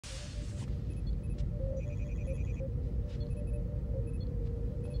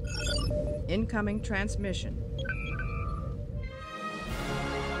Incoming transmission.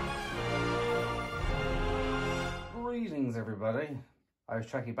 Greetings, everybody. I was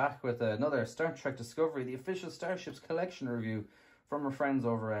tracking back with another Star Trek Discovery, the official Starships collection review from our friends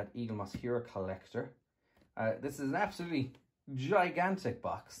over at Eagle Moss Hero Collector. This is an absolutely gigantic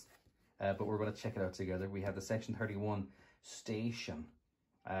box, but we're going to check it out together. We have the Section 31 station.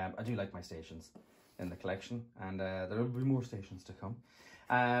 I do like my stations in the collection, and there will be more stations to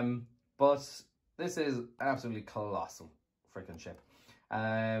come. But this is an absolutely colossal freaking ship.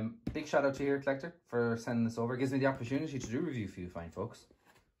 Big shout out to Hero Collector for sending this over. It gives me the opportunity to do a review for you fine folks.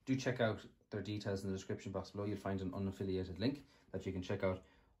 Do check out their details in the description box below. You'll find an unaffiliated link that you can check out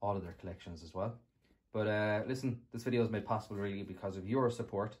all of their collections as well. But listen, this video is made possible really because of your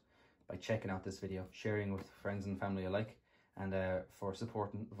support by checking out this video, sharing with friends and family alike, and for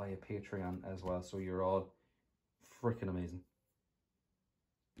supporting via Patreon as well. So you're all freaking amazing.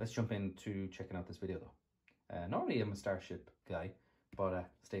 Let's jump into checking out this video though. Normally I'm a Starship guy, but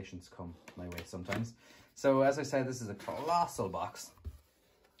stations come my way sometimes. So as I said, this is a colossal box.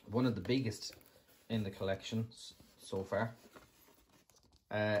 One of the biggest in the collection so far.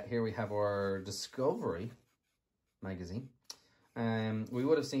 Here we have our Discovery magazine. We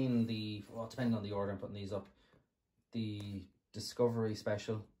would have seen the, well, depending on the order I'm putting these up, the Discovery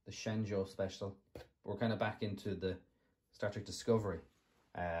special, the Shenzhou special. We're kind of back into the Star Trek Discovery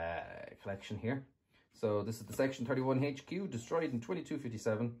collection here. So this is the Section 31 HQ, destroyed in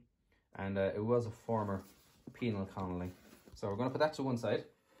 2257, and it was a former penal colony. So we're going to put that to one side,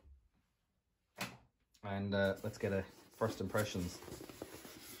 and let's get a first impressions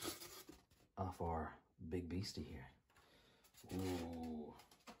of our big beastie here. Ooh.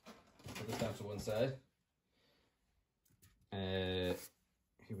 Put this down to one side. Here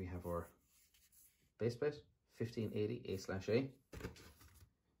we have our base plate, 1580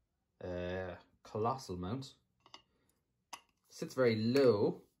 A/A. Colossal mount. Sits very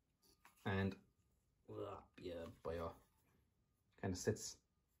low, and yeah, kind of sits,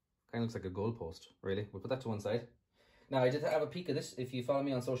 kind of looks like a goalpost, really. We'll put that to one side. Now, I did have a peek at this. If you follow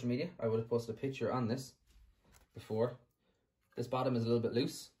me on social media, I would have posted a picture on this before. This bottom is a little bit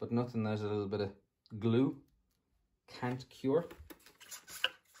loose, but nothing there's a little bit of glue can't cure.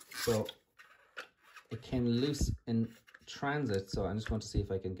 So it came loose in transit, so I'm just going to see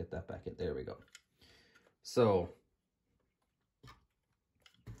if I can get that back in. There we go. So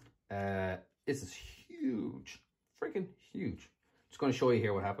this is huge, freaking huge. Just going to show you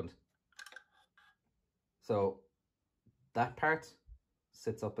here what happened. So that part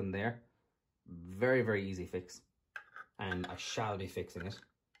sits up in there. Very, very easy fix, and I shall be fixing it.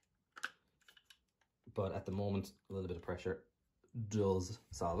 But at the moment, a little bit of pressure does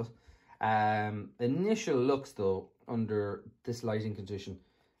solve it. Initial looks though, under this lighting condition,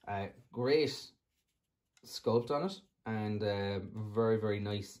 great sculpt on it, and very, very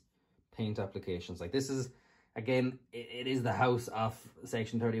nice paint applications. Like, this is, again, it is the house of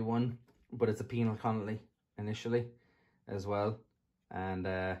Section 31, but it's a penal colony initially as well, and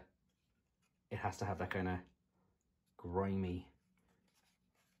it has to have that kind of grimy,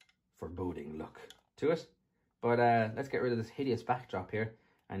 foreboding look to it. But let's get rid of this hideous backdrop here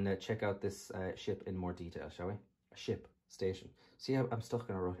and check out this ship in more detail, shall we? A ship station. See how I'm stuck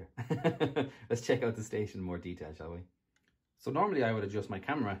in a rut here. Let's check out the station in more detail, shall we? So normally I would adjust my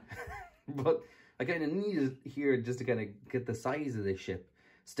camera, but I kind of need it here just to kind of get the size of this ship.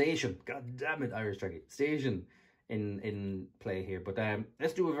 Station, god damn it, Irish Trekkie. Station in play here. But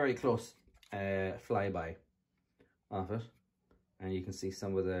let's do a very close flyby of it. And you can see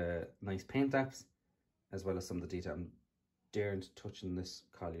some of the nice paint apps, as well as some of the detail. I'm daring to touch in this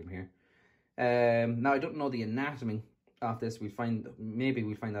column here. Now, I don't know the anatomy of this. Maybe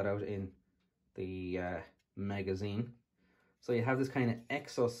we'll find that out in the magazine. So you have this kind of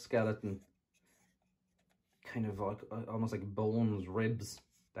exoskeleton, kind of almost like bones, ribs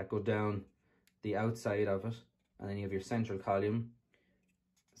that go down the outside of it. And then you have your central column.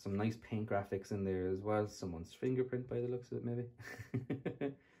 Some nice paint graphics in there as well. Someone's fingerprint by the looks of it,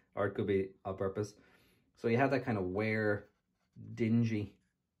 maybe. Or it could be on purpose. So you have that kind of wear, dingy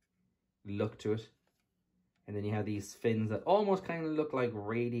look to it. And then you have these fins that almost kind of look like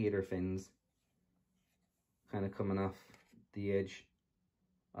radiator fins, kind of coming off the edge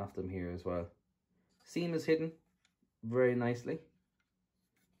of them here as well. Seam is hidden very nicely.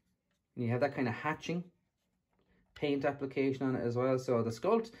 And you have that kind of hatching paint application on it as well. So the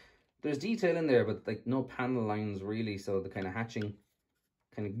sculpt, there's detail in there, but like no panel lines really. So the kind of hatching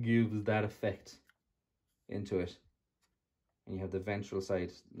kind of gives that effect into it. And you have the ventral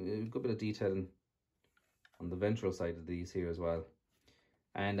side, a good bit of detailing on the ventral side of these here as well.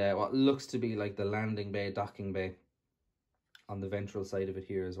 And what looks to be like the landing bay, docking bay on the ventral side of it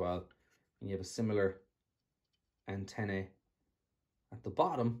here as well. And you have a similar antennae at the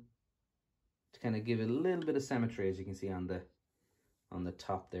bottom to kind of give it a little bit of symmetry, as you can see on the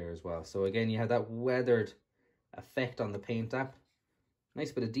top there as well. So again, you have that weathered effect on the paint app.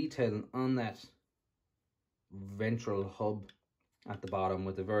 Nice bit of detailing on that ventral hub at the bottom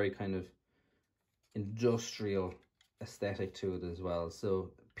with a very kind of industrial aesthetic to it as well.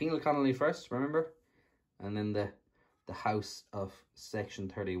 So penal colony first, remember, and then the house of section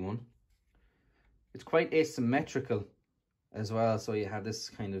 31. It's quite asymmetrical as well. So you have this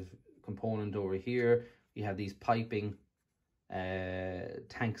kind of component over here. You have these piping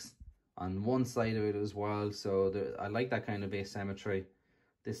tanks on one side of it as well. So I like that kind of asymmetry.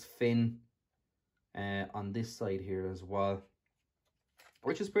 This fin on this side here as well,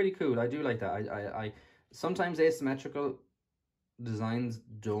 which is pretty cool. I do like that. I sometimes asymmetrical designs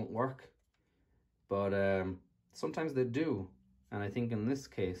don't work, but sometimes they do, and I think in this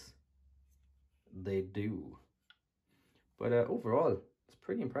case they do. But overall, it's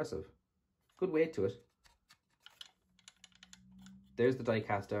pretty impressive. Good weight to it. There's the die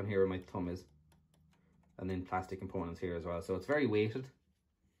cast down here where my thumb is, and then plastic components here as well. So it's very weighted.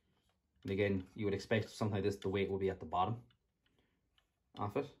 And again, you would expect something like this, the weight will be at the bottom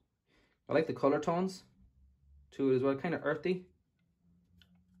of it. I like the color tones to it as well, kind of earthy,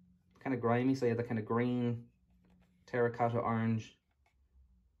 kind of grimy. So you have that kind of green, terracotta orange,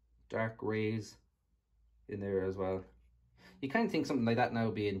 dark grays in there as well. You kind of think something like that now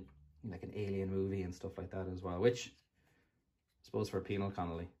would be in like an alien movie and stuff like that as well, which I suppose for a penal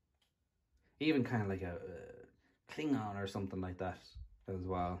colony, even kind of like a Klingon or something like that as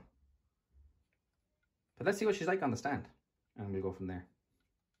well. But let's see what she's like on the stand, and we'll go from there.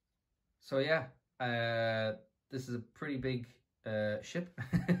 So yeah, this is a pretty big ship,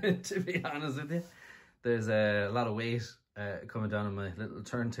 to be honest with you. There's a lot of weight coming down on my little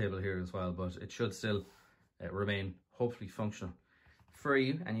turntable here as well, but it should still remain hopefully functional for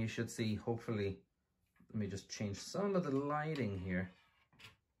you, and you should see, hopefully, let me just change some of the lighting here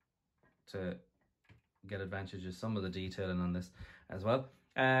to get advantages, some of the detailing on this as well.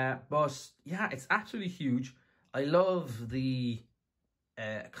 But yeah, it's absolutely huge. I love the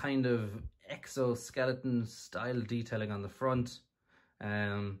kind of exoskeleton style detailing on the front.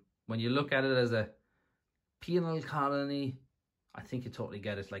 When you look at it as a penal colony, I think you totally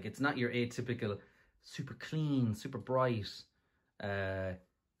get it. Like, it's not your atypical super clean, super bright,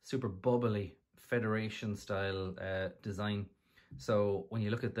 super bubbly Federation style design. So when you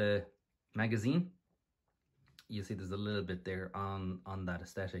look at the magazine, you see there's a little bit there on that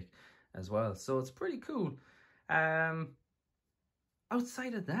aesthetic as well. So it's pretty cool.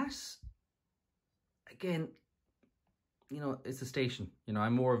 Outside of that, again, you know, it's a station. You know,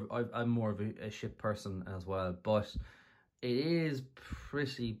 I'm more of a ship person as well, but it is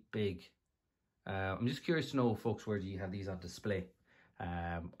pretty big. I'm just curious to know, folks, where do you have these on display?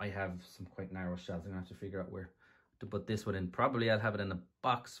 I have some quite narrow shelves. I'm gonna have to figure out where to put this one in. Probably I'll have it in a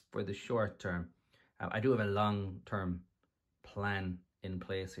box for the short term. I do have a long-term plan in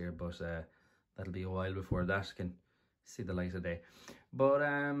place here, but that'll be a while before that can see the light of day. But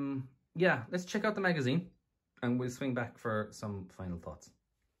yeah, let's check out the magazine and we'll swing back for some final thoughts.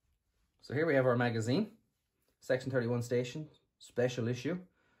 So here we have our magazine, Section 31 Station, special issue.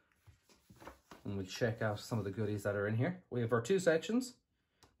 And we'll check out some of the goodies that are in here. We have our 2 sections,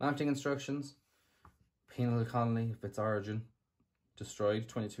 mounting instructions, penal colony, its origin, destroyed,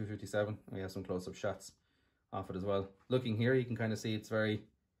 2257. We have some close-up shots off it as well. Looking here, you can kind of see it's very,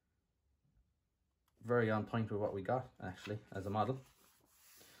 very on point with what we got, actually, as a model.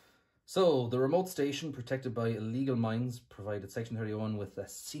 So, the remote station, protected by illegal mines, provided Section 31 with a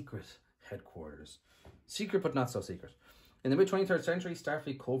secret headquarters. Secret, but not so secret. In the mid-23rd century,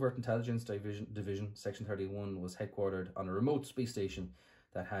 Starfleet Covert Intelligence Division, Section 31, was headquartered on a remote space station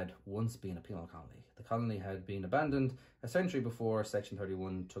that had once been a penal colony. The colony had been abandoned a century before Section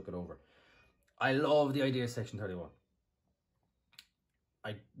 31 took it over. I love the idea of Section 31.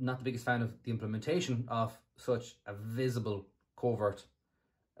 I'm not the biggest fan of the implementation of such a visible covert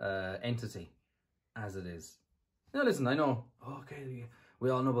entity as it is. Now listen, I know, okay,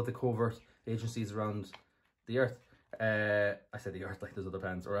 we all know about the covert agencies around the Earth. I said the Earth like there's other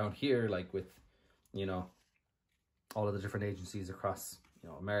planets around here, like with, you know, all of the different agencies across, you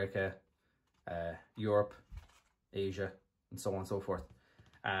know, America, Europe, Asia, and so on and so forth.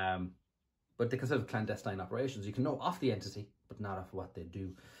 But they consider clandestine operations. You can know of the entity, but not of what they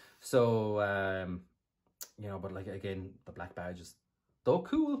do. So, you know, but like, again, the black badge is so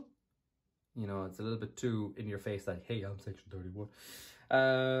cool. You know, it's a little bit too in your face that, hey, I'm Section 31.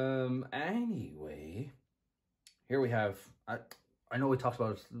 Anyway, here we have, I know we talked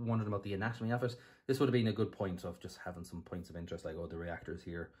about, wondered about the anatomy of it. This would have been a good point of just having some points of interest, like, oh, the reactor's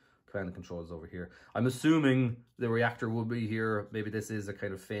here, command and control is over here. I'm assuming the reactor will be here. Maybe this is a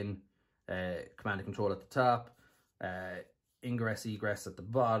kind of fin, command and control at the top, ingress, egress at the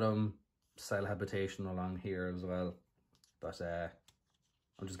bottom, cell habitation along here as well. But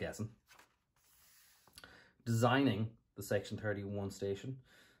I'm just guessing. Designing the Section 31 station.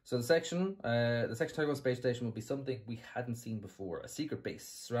 So the Section 31 space station will be something we hadn't seen before. A secret base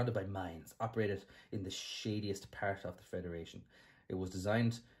surrounded by mines, operated in the shadiest part of the Federation. It was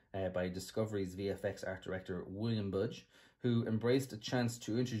designed by Discovery's VFX art director William Budge, who embraced a chance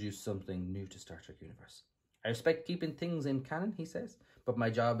to introduce something new to Star Trek universe. I respect keeping things in canon, he says, but my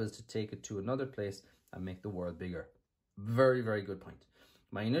job is to take it to another place and make the world bigger. Very, very good point.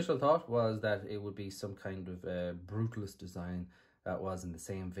 My initial thought was that it would be some kind of brutalist design that was in the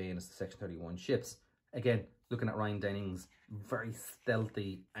same vein as the Section 31 ships. Again, looking at Ryan Denning's very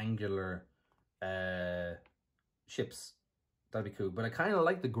stealthy, angular ships. That'd be cool. But I kind of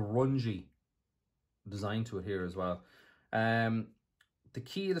like the grungy design to it here as well. The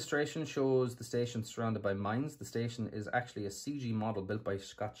key illustration shows the station surrounded by mines. The station is actually a CG model built by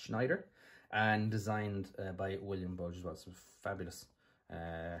Scott Schneider and designed by William Budge as well. So fabulous.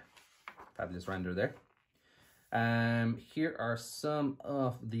 Fabulous render there. Here are some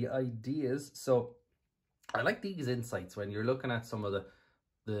of the ideas. So I like these insights when you're looking at some of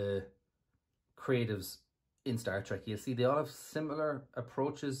the creatives in Star Trek. You'll see they all have similar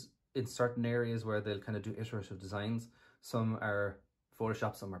approaches in certain areas where they'll kind of do iterative designs. Some are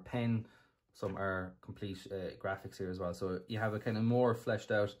Photoshop, some are pen, some are complete graphics here as well. So you have a kind of more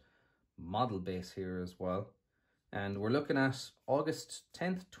fleshed out model base here as well. And we're looking at August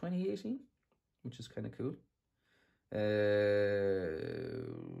 10th, 2018, which is kind of cool.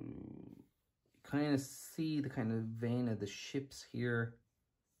 Kind of see the kind of vein of the ships here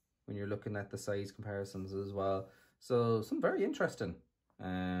when you're looking at the size comparisons as well. So some very interesting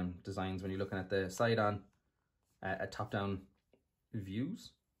designs when you're looking at the side-on, top-down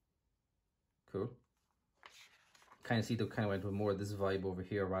views. Cool. Kind of see they kind of went with more of this vibe over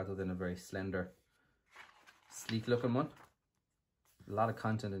here rather than a very slender, sleek looking one. A lot of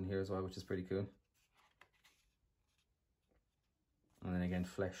content in here as well, which is pretty cool. And then again,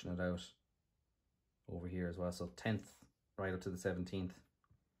 fleshing it out over here as well. So 10th right up to the 17th.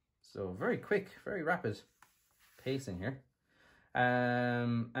 So very quick, very rapid pacing here.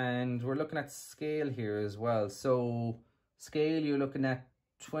 And we're looking at scale here as well. So scale, you're looking at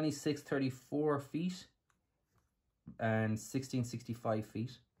 2634 feet and 1665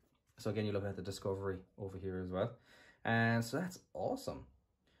 feet. So again, you're looking at the Discovery over here as well. And so that's awesome.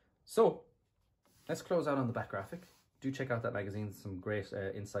 So let's close out on the back graphic. Do check out that magazine, some great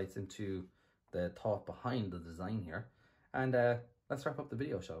insights into the thought behind the design here. And let's wrap up the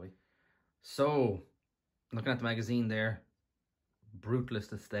video, shall we? So, looking at the magazine there,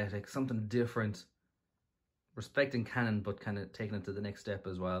 brutalist aesthetic, something different, respecting canon, but kind of taking it to the next step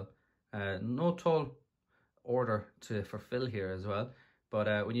as well. No tall order to fulfill here as well.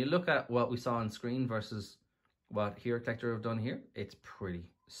 But when you look at what we saw on screen versus what Hero Collector have done here, it's pretty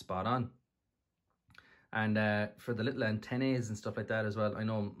spot on. And for the little antennas and stuff like that as well, I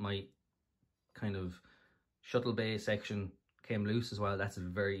know my kind of shuttle bay section came loose as well. That's a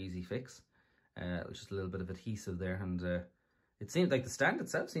very easy fix. Just a little bit of adhesive there, and it seems like the stand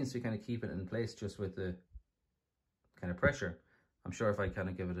itself seems to be kind of keeping it in place just with the kind of pressure. I'm sure if I kind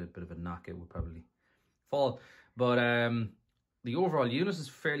of give it a bit of a knock, it would probably fall. But the overall unit is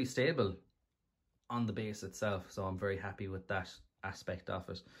fairly stable on the base itself, so I'm very happy with that aspect of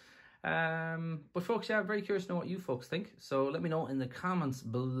it. But folks, yeah, I'm very curious to know what you folks think. So let me know in the comments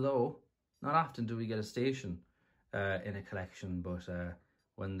below. Not often do we get a station in a collection, but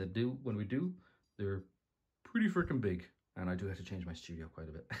when we do, they're pretty freaking big. And I do have to change my studio quite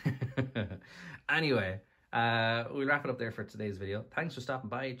a bit. Anyway, we'll wrap it up there for today's video. Thanks for stopping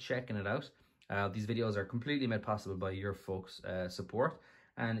by, checking it out. These videos are completely made possible by your folks' support.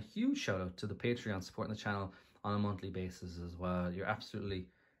 And a huge shout out to the Patreon supporting the channel on a monthly basis as well. You're absolutely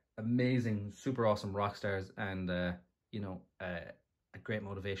amazing, super awesome rock stars, and you know, a great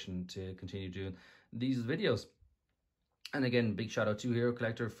motivation to continue doing these videos. And again, big shout out to Hero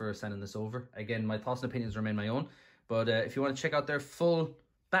Collector for sending this over. Again, my thoughts and opinions remain my own, but if you want to check out their full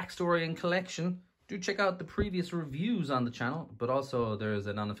backstory and collection, do check out the previous reviews on the channel, but also there's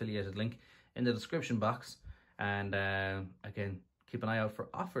a non-affiliated link in the description box. And again, keep an eye out for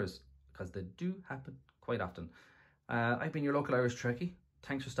offers, because they do happen quite often. I've been your local Irish Trekkie.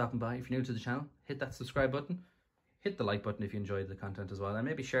 Thanks for stopping by. If you're new to the channel, hit that subscribe button. hit the like button if you enjoyed the content as well, and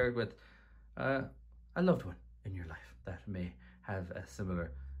maybe share it with a loved one in your life that may have a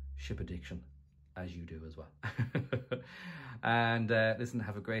similar ship addiction as you do as well. And listen,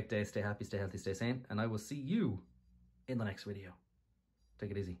 have a great day. Stay happy, stay healthy, stay sane, and I will see you in the next video.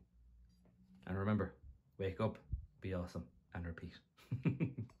 Take it easy. And remember, wake up, be awesome, and repeat.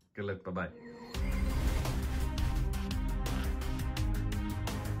 Good luck. Bye-bye.